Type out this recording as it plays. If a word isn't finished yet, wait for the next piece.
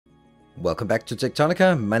Welcome back to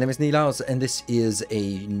Techtonica. My name is Nilaus, and this is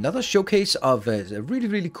another showcase of a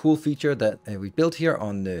really cool feature that we built here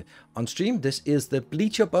on stream. This is the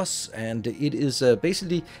Bleacher bus, and it is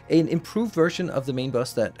basically an improved version of the main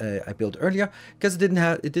bus that I built earlier, because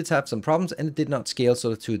it did have some problems and it did not scale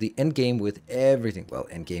sort of to the end game with everything. Well,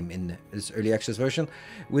 end game in this early access version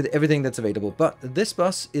with everything that's available. But this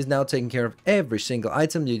bus is now taking care of every single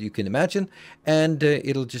item that you can imagine, and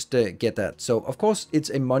it'll just get that. So of course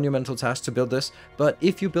it's a monumental task to build this, but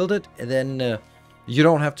if you build it, then you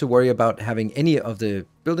don't have to worry about having any of the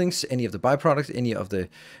buildings, any of the byproducts, any of the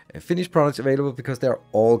finished products available, because they're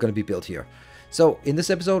all going to be built here. So in this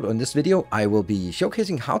episode, or in this video, I will be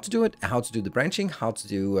showcasing how to do it, how to do the branching, how to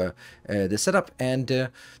do the setup, and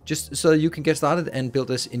just so you can get started and build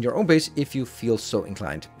this in your own base if you feel so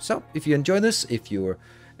inclined. So if you enjoy this, if you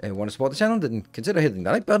want to support the channel, then consider hitting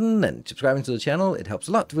the like button and subscribing to the channel. It helps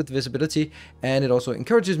a lot with visibility, and it also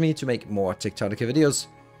encourages me to make more Techtonica videos.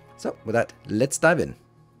 So with that, let's dive in.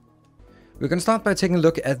 We're going to start by taking a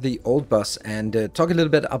look at the old bus and talk a little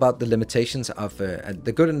bit about the limitations of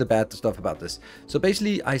the good and the bad stuff about this. So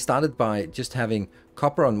basically, I started by just having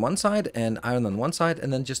copper on one side and iron on one side,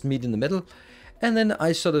 and then just meat in the middle. And then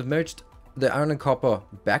I sort of merged the iron and copper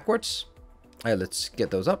backwards. Let's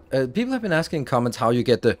get those up. People have been asking in comments how you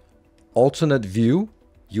get the alternate view.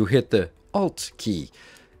 You hit the Alt key.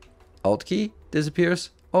 Alt key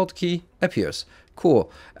disappears. Alt key appears.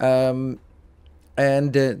 Cool. So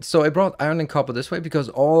I brought iron and copper this way because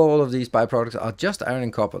all of these byproducts are just iron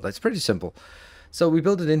and copper. That's pretty simple. So we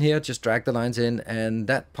built it in here, just dragged the lines in, and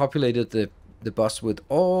that populated the bus with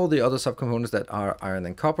all the other subcomponents that are iron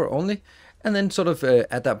and copper only. And then sort of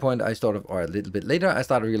at that point, or a little bit later, I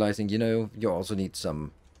started realizing, you know, you also need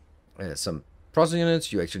some processing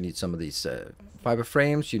units. You actually need some of these fiber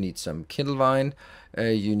frames. You need some kindle vine.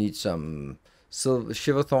 You need some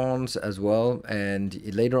shiver thorns as well. And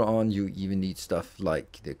later on, you even need stuff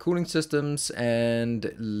like the cooling systems.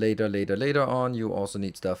 And later on, you also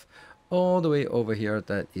need stuff all the way over here.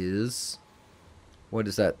 That is... what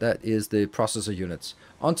is that? That is the processor units.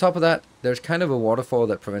 On top of that, there's kind of a waterfall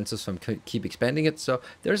that prevents us from keep expanding it. So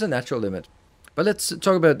there's a natural limit. But let's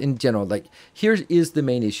talk about in general. Like, here is the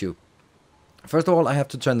main issue. First of all, I have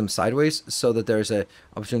to turn them sideways so that there's a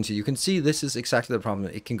opportunity. You can see this is exactly the problem.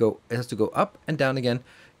 It has to go up and down again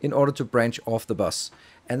in order to branch off the bus.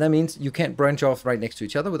 And that means you can't branch off right next to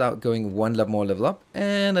each other without going one more level up.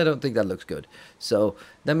 And I don't think that looks good. So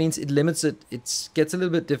that means it limits it. It gets a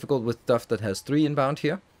little bit difficult with stuff that has 3 inbound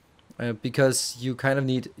here. Because you kind of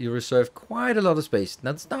you reserve quite a lot of space.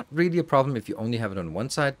 That's not really a problem if you only have it on one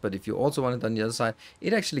side. But if you also want it on the other side,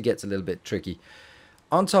 it actually gets a little bit tricky.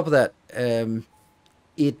 On top of that,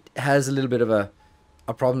 it has a little bit of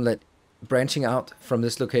a problem that branching out from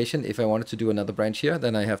this location, if I wanted to do another branch here,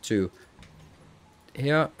 then I have to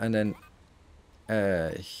here and then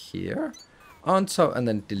here on top, and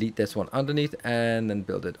then delete this one underneath and then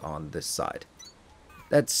build it on this side.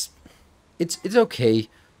 It's okay,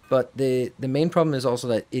 but the main problem is also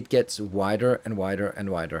that it gets wider and wider and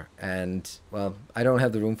wider, and well, I don't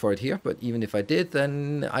have the room for it here, but even if I did,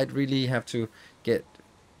 then I'd really have to get...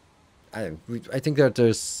 I think that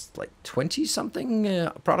there's like 20 something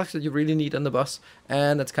products that you really need on the bus,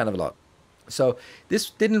 and that's kind of a lot. So this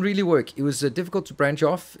didn't really work. It was difficult to branch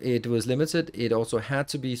off. It was limited. It also had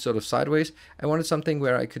to be sort of sideways. I wanted something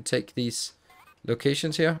where I could take these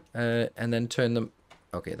locations here and then turn them...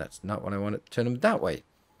 okay, that's not what I wanted. Turn them that way,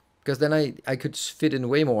 because then I could fit in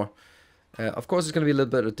way more. Of course, it's going to be a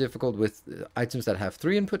little bit difficult with items that have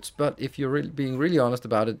 3 inputs, but if you're being really honest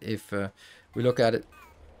about it, if we look at it,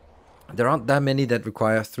 there aren't that many that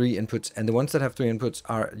require 3 inputs, and the ones that have 3 inputs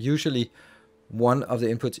are usually one of the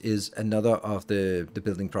inputs is another of the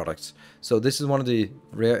building products. So this is one of the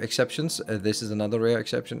rare exceptions. This is another rare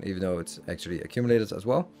exception, even though it's actually accumulators as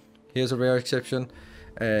well. Here's a rare exception.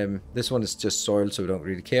 This one is just soil, so we don't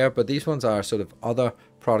really care. But these ones are sort of other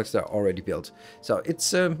products that are already built. So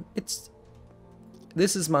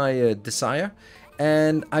this is my desire,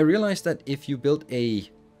 and I realized that if you build a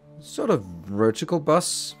sort of vertical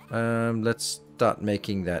bus, let's start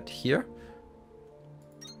making that here.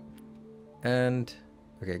 And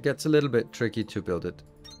okay, it gets a little bit tricky to build it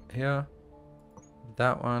here,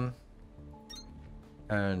 that one,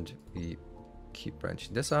 and we keep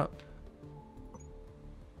branching this out.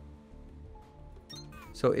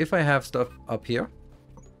 So if I have stuff up here,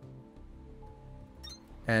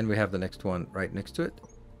 and we have the next one right next to it,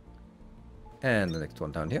 and the next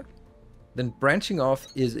one down here, then branching off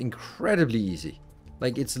is incredibly easy.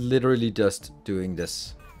 Like, it's literally just doing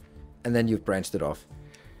this, and then you've branched it off.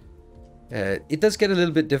 It does get a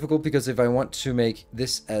little bit difficult, because if I want to make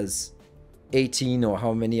this as 18 or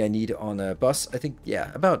how many I need on a bus. I think,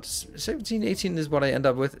 yeah, about 17, 18 is what I end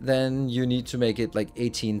up with. Then you need to make it like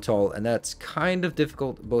 18 tall, and that's kind of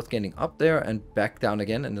difficult, both getting up there and back down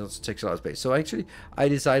again, and it also takes a lot of space. So actually, I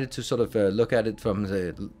decided to sort of look at it from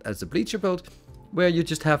as a bleacher build, where you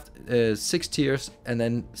just have 6 tiers and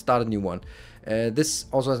then start a new one. This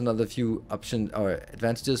also has another few options or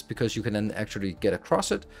advantages, because you can then actually get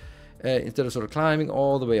across it instead of sort of climbing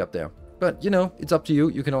all the way up there. But, you know, it's up to you.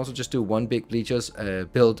 You can also just do one big bleachers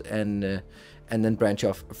build and then branch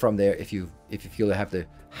off from there if you feel you have the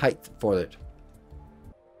height for it.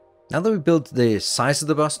 Now that we built the size of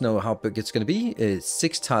the bus, know how big it's going to be, it's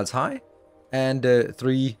 6 tiles high and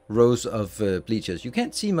 3 rows of bleachers. You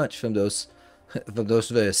can't see much from those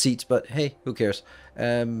seats, but hey, who cares?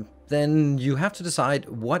 Then you have to decide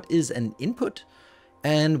what is an input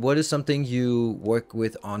and what is something you work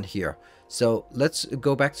with on here. So let's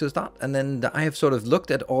go back to the start, and then I have sort of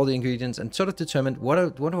looked at all the ingredients and sort of determined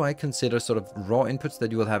what do I consider sort of raw inputs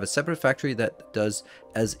that you will have a separate factory that does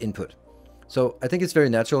as input. So I think it's very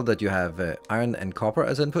natural that you have iron and copper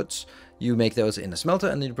as inputs. You make those in a smelter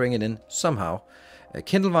and then you bring it in somehow.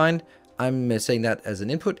 Kindlevine, I'm saying that as an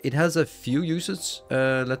input. It has a few uses.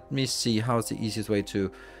 Let me see how's the easiest way to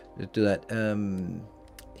do that.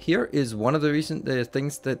 Here is one of the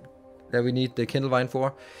things that we need the Kindlevine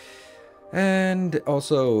for. And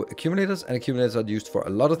also accumulators, and accumulators are used for a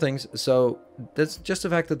lot of things. So that's just the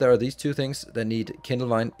fact that there are these 2 things that need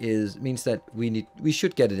Kindlevine means that we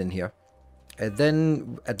should get it in here. And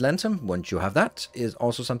then Atlantum, once you have that, is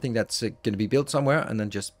also something that's going to be built somewhere and then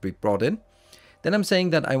just be brought in. Then I'm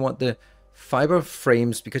saying that I want the fiber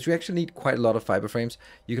frames, because we actually need quite a lot of fiber frames.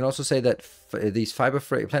 You can also say that these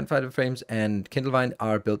plant fiber frames and Kindlevine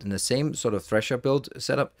are built in the same sort of thresher build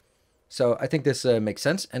setup. So I think this makes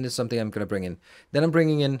sense, and it's something I'm going to bring in. Then I'm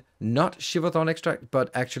bringing in not Shiverthorn extract, but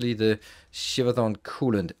actually the Shiverthorn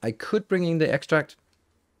coolant. I could bring in the extract,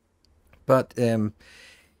 but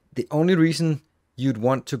the only reason you'd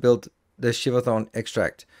want to build the Shiverthorn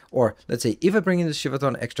extract, or let's say if I bring in the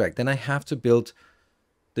Shiverthorn extract, then I have to build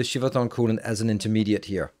the Shiverthorn coolant as an intermediate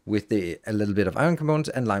here with a little bit of iron components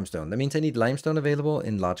and limestone. That means I need limestone available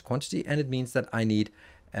in large quantity, and it means that I need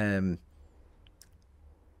iron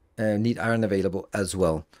available as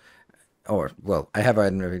well. Or, well, I have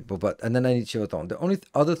iron available, and then I need Shiverthorn. The only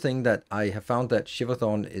other thing that I have found that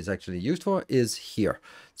Shiverthorn is actually used for is here.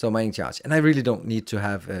 So mining charge. And I really don't need to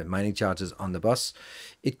have mining charges on the bus.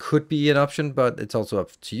 It could be an option, but it's also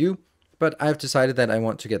up to you. But I've decided that I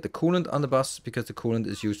want to get the coolant on the bus, because the coolant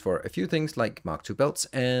is used for a few things like Mark II belts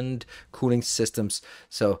and cooling systems.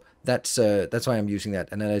 So that's why I'm using that.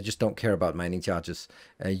 And then I just don't care about mining charges.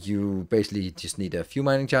 You basically just need a few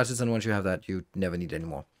mining charges, and once you have that, you never need any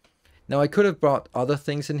more. Now I could have brought other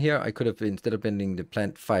things in here. I could have, instead of bending the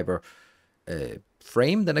plant fiber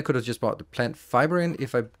frame, then I could have just brought the plant fiber in.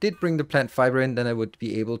 If I did bring the plant fiber in, then I would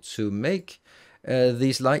be able to make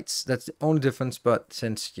these lights. That's the only difference, but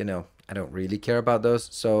since, you know, I don't really care about those,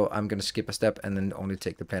 so I'm going to skip a step and then only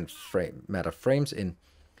take the plant matter frames in.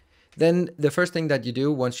 Then the first thing that you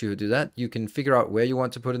do once you do that, you can figure out where you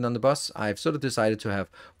want to put it on the bus. I've sort of decided to have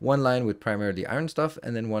one line with primarily iron stuff,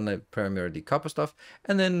 and then one line primarily copper stuff,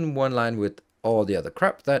 and then one line with all the other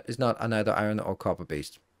crap that is not either iron or copper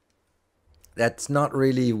based. That's not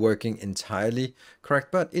really working entirely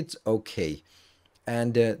correct, but it's okay.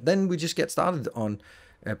 And then we just get started on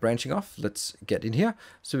branching off. Let's get in here.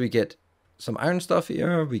 So we get some iron stuff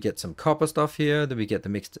here, we get some copper stuff here, then we get the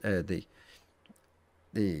mixed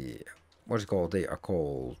what's it called? They are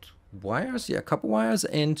called wires, yeah, copper wires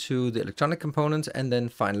into the electronic components, and then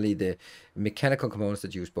finally the mechanical components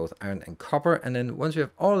that use both iron and copper. And then once we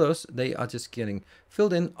have all those, they are just getting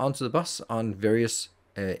filled in onto the bus on various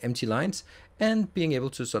empty lines and being able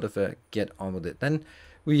to sort of get on with it. Then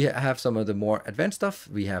we have some of the more advanced stuff.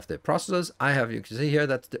 We have the processors. You can see here,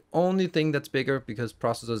 that's the only thing that's bigger, because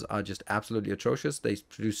processors are just absolutely atrocious. They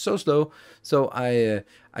produce so slow. So I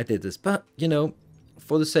did this, but you know,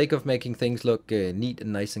 for the sake of making things look neat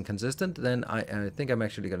and nice and consistent, then I think I'm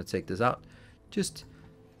actually going to take this out, just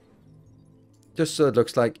so it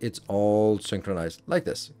looks like it's all synchronized like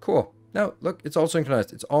this. Cool. Now look, it's all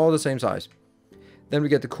synchronized. It's all the same size. Then we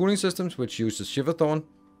get the cooling systems, which uses Shiverthorn,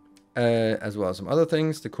 as well as some other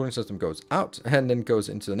things. The cooling system goes out and then goes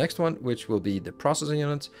into the next one, which will be the processing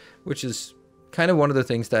units, which is kind of one of the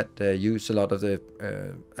things that use a lot of the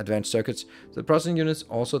advanced circuits. So the processing units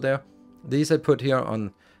also there. These I put here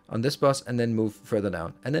on this bus and then move further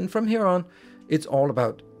down. And then from here on, it's all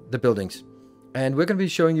about the buildings. And we're going to be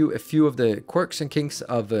showing you a few of the quirks and kinks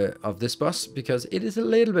of this bus, because it is a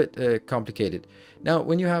little bit complicated. Now,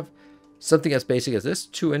 when you have something as basic as this,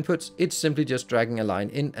 2 inputs, it's simply just dragging a line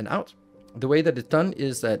in and out. The way that it's done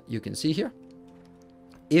is that you can see here,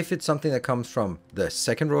 if it's something that comes from the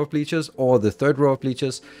second row of bleachers or the third row of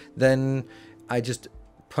bleachers, then I just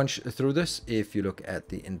punch through this. If you look at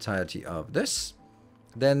the entirety of this,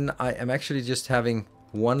 then I am actually just having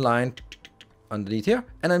one line underneath here,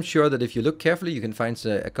 and I'm sure that if you look carefully, you can find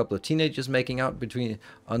a couple of teenagers making out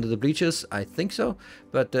under the bleachers. I think so,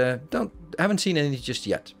 but haven't seen any just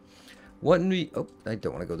yet. When we, oh, I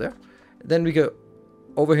don't want to go there. Then we go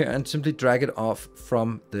over here and simply drag it off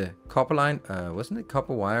from the copper line. Wasn't it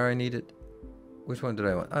copper wire I needed? Which one did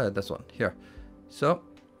I want? Oh, that's one here. So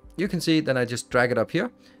you can see then I just drag it up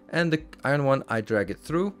here, and the iron one I drag it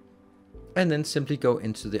through, and then simply go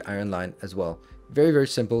into the iron line as well. Very, very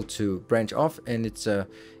simple to branch off, and it's the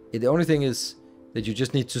only thing is that you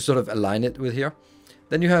just need to sort of align it with here.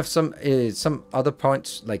 Then you have some other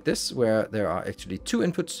points like this where there are actually 2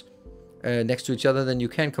 inputs next to each other. Then you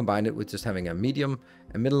can combine it with just having a medium,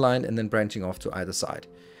 a middle line, and then branching off to either side.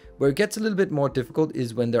 Where it gets a little bit more difficult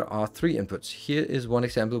is when there are 3 inputs. Here is one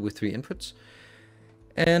example with 3 inputs.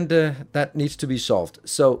 And that needs to be solved.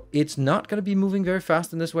 So it's not going to be moving very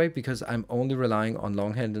fast in this way because I'm only relying on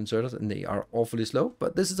long-hand inserters and they are awfully slow.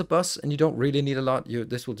 But this is a bus and you don't really need a lot.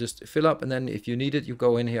 This will just fill up, and then if you need it, you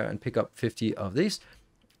go in here and pick up 50 of these.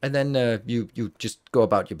 And then you just go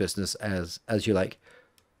about your business as you like.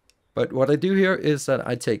 But what I do here is that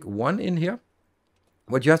I take one in here.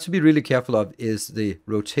 What you have to be really careful of is the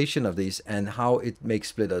rotation of these and how it makes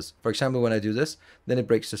splitters. For example, when I do this, then it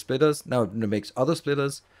breaks the splitters. Now it makes other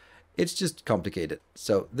splitters. It's just complicated.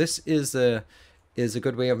 So this is a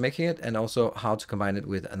good way of making it, and also how to combine it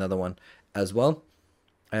with another one as well.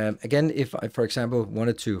 Again, if I, for example,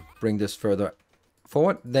 wanted to bring this further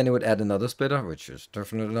forward, then it would add another splitter, which is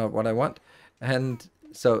definitely not what I want. And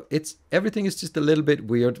so everything is just a little bit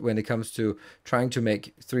weird when it comes to trying to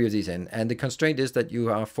make 3 of these in. And the constraint is that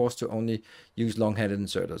you are forced to only use long-handed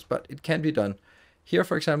inserters, but it can be done. Here,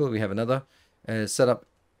 for example, we have another setup.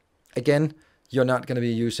 Again, you're not going to be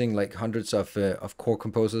using like hundreds of core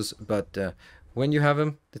composers, but when you have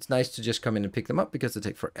them, it's nice to just come in and pick them up because they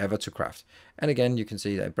take forever to craft. And again, you can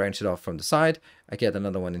see I branch it off from the side. I get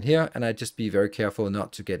another one in here, and I just be very careful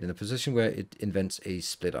not to get in a position where it invents a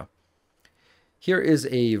splitter. Here is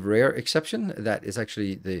a rare exception. That is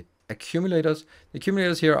actually the accumulators. The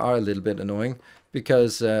accumulators here are a little bit annoying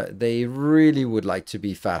because they really would like to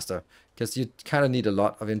be faster, because you kind of need a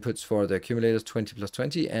lot of inputs for the accumulators, 20 plus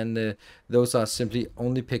 20, and those are simply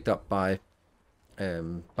only picked up by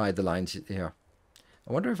the lines here.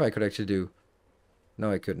 I wonder if I could actually do... No,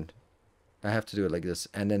 I couldn't. I have to do it like this.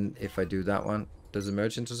 And then if I do that one, does it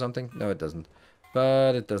merge into something? No, it doesn't.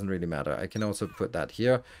 But it doesn't really matter. I can also put that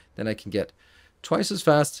here. Then I can get twice as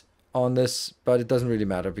fast on this, but it doesn't really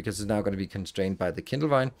matter because it's now going to be constrained by the Kindle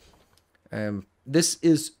vine. This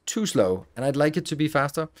is too slow, and I'd like it to be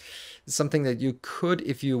faster. It's something that you could,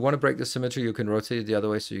 if you want to break the symmetry, you can rotate it the other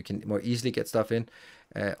way so you can more easily get stuff in.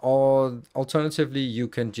 Or alternatively, you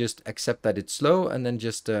can just accept that it's slow and then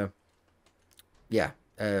just,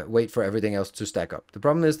 wait for everything else to stack up. The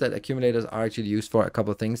problem is that accumulators are actually used for a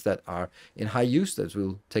couple of things that are in high use, that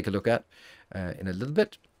we'll take a look at in a little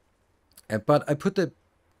bit. But I put the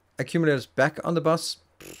accumulators back on the bus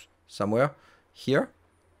somewhere here,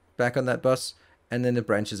 back on that bus, and then it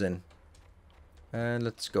branches in. And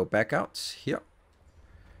let's go back out here.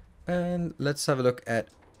 And let's have a look at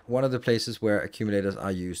one of the places where accumulators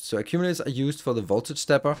are used. So accumulators are used for the voltage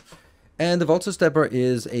stepper. And the voltage stepper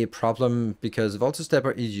is a problem because the voltage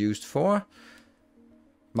stepper is used for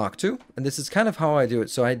Mark II. And this is kind of how I do it.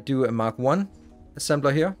 So I do a Mark I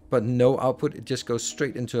assembler here, but no output. It just goes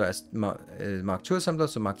straight into a Mark II assembler.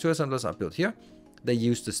 So Mark II assemblers are built here. They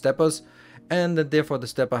use the steppers, and therefore the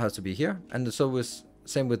stepper has to be here. And so was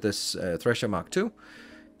same with this thresher Mark II.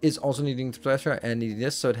 Is also needing the thresher and needing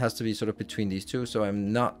this, so it has to be sort of between these two. So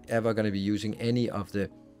I'm not ever going to be using any of the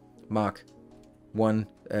Mark I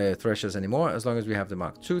threshers anymore. As long as we have the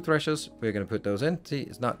Mark II threshers, we're going to put those in. See,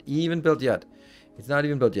 it's not even built yet. It's not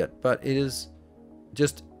even built yet, but it is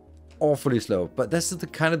just awfully slow. But this is the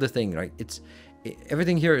kind of the thing, right?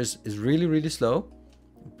 Everything here is really, really slow,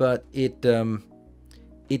 but it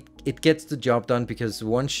gets the job done, because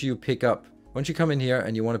once you come in here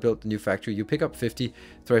and you want to build the new factory, you pick up 50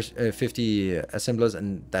 assemblers,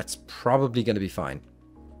 and that's probably going to be fine.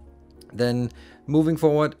 Then moving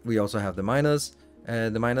forward, we also have the miners.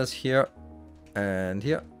 The miners here and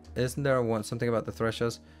here. Isn't there something about the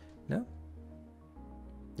threshers? No?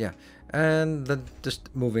 Yeah. And then just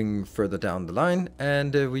moving further down the line,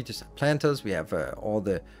 and we just have planters. We have all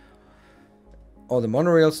all the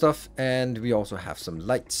monorail stuff, and we also have some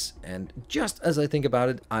lights. And just as I think about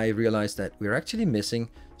it, I realized that we're actually missing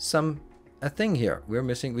a thing here.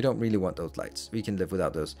 We don't really want those lights. We can live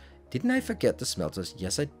without those. Didn't I forget the smelters?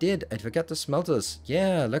 Yes, I did. I forgot the smelters.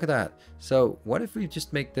 Yeah, look at that. So what if we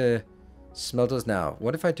just make the smelters now?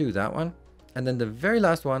 What if I do that one? And then the very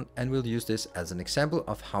last one, and we'll use this as an example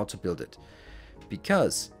of how to build it.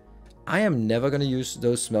 Because I am never going to use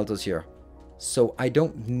those smelters here. So I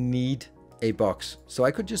don't need a box. So I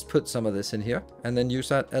could just put some of this in here and then use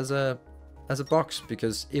that as a box.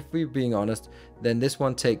 Because if we're being honest, then this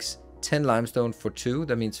one takes 10 limestone for 2.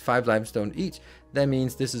 That means 5 limestone each. That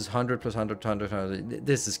means this is 100 plus 100, 100, 100.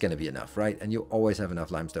 This is going to be enough, right? And you always have enough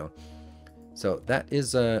limestone. So that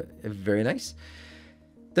is very nice.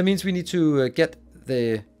 That means we need to get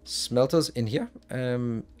the smelters in here.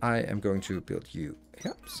 I am going to build you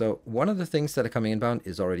here. So one of the things that are coming inbound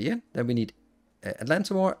is already in. Then we need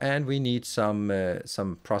Atlantum ore, and we need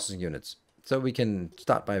some processing units. So we can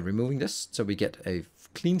start by removing this, so we get a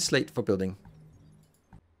clean slate for building.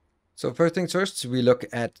 So first things first, we look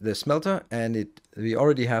at the smelter, and we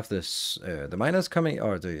already have this the miners coming,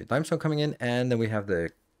 or the limestone coming in, and then we have the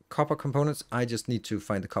copper components. I just need to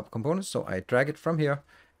find the copper components, so I drag it from here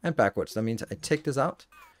and backwards. That means I take this out,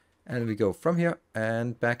 and we go from here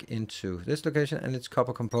and back into this location, and it's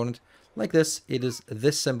copper component like this. It is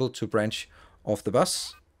this symbol to branch off the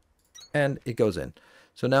bus, and it goes in.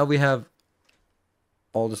 So now we have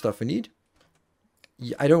all the stuff we need.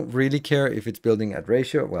 I don't really care if it's building at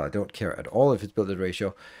ratio. Well, I don't care at all if it's built at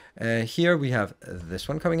ratio. Here we have this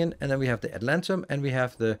one coming in, and then we have the Atlantum, and we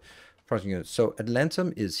have the processing unit. So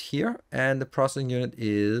Atlantum is here, and the processing unit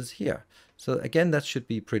is here. So again, that should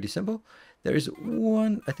be pretty simple. There is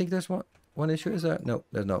one, I think there's one issue. Is there? No,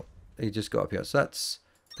 there's no. They just go up here. So that's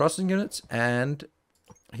processing units, and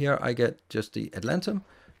here I get just the Atlantum.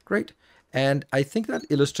 Great. And I think that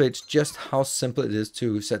illustrates just how simple it is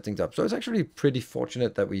to set things up. So it's actually pretty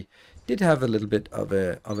fortunate that we did have a little bit of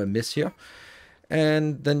a miss here.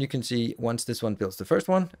 And then you can see once this one builds the first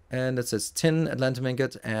one, and it says tin Atlantum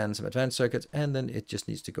ingot and some advanced circuits, and then it just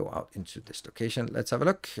needs to go out into this location. Let's have a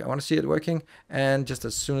look. I want to see it working. And just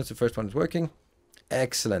as soon as the first one is working,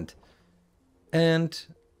 excellent. And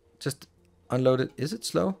just unload it. Is it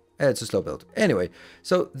slow? It's a slow build. Anyway,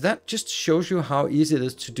 so that just shows you how easy it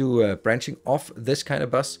is to do branching off this kind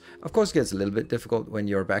of bus. Of course, it gets a little bit difficult when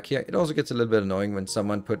you're back here. It also gets a little bit annoying when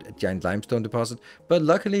someone put a giant limestone deposit. But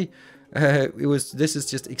luckily, this is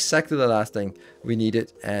just exactly the last thing we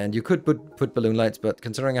needed. And you could put balloon lights, but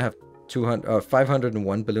considering I have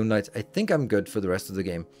 501 balloon lights, I think I'm good for the rest of the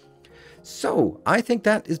game. So I think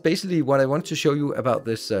that is basically what I wanted to show you about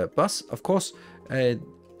this bus. Of course,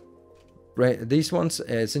 right, these ones,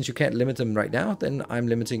 since you can't limit them right now, then I'm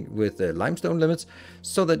limiting with limestone limits,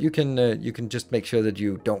 so that you can just make sure that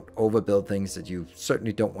you don't overbuild things that you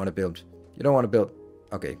certainly don't want to build. You don't want to build.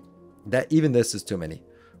 Okay, even this is too many.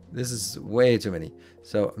 This is way too many.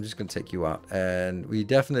 So I'm just going to take you out, and we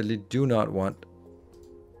definitely do not want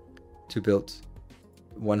to build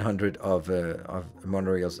 100 of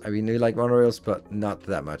monorails. I mean, we like monorails, but not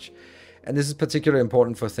that much. And this is particularly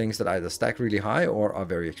important for things that either stack really high or are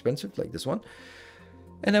very expensive, like this one.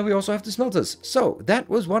 And then we also have the smelters. So that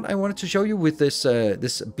was what I wanted to show you with this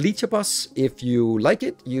this bleacher bus. If you like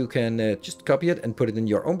it, you can just copy it and put it in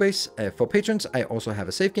your own base. For patrons, I also have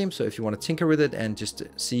a save game. So if you want to tinker with it and just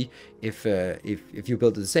see if you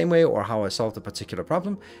build it the same way or how I solved a particular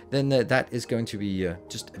problem, then that is going to be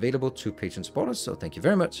just available to patron supporters. So thank you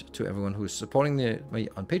very much to everyone who is supporting me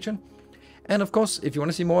on Patreon. And of course, if you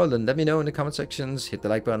want to see more, then let me know in the comment sections, hit the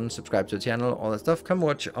like button, subscribe to the channel, all that stuff. Come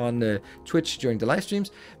watch on Twitch during the live streams,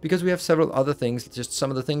 because we have several other things. Just some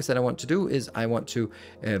of the things that I want to do is I want to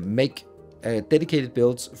make dedicated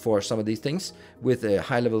builds for some of these things with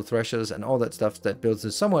high-level threshers and all that stuff that builds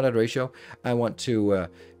a somewhat at ratio. I want to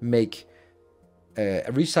make a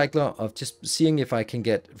recycler of just seeing if I can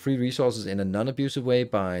get free resources in a non-abusive way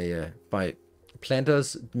by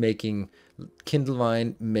planters making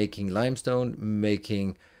kindlevine, making limestone,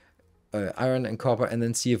 making iron and copper, and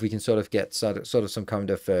then see if we can sort of get sort of some kind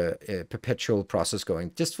of perpetual process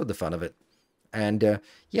going just for the fun of it. And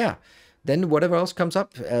yeah, then whatever else comes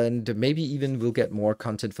up, and maybe even we'll get more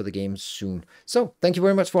content for the game soon. So thank you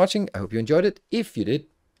very much for watching. I hope you enjoyed it. If you did,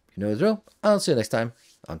 you know the drill. I'll see you next time.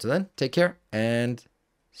 Until then, take care and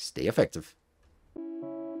stay effective.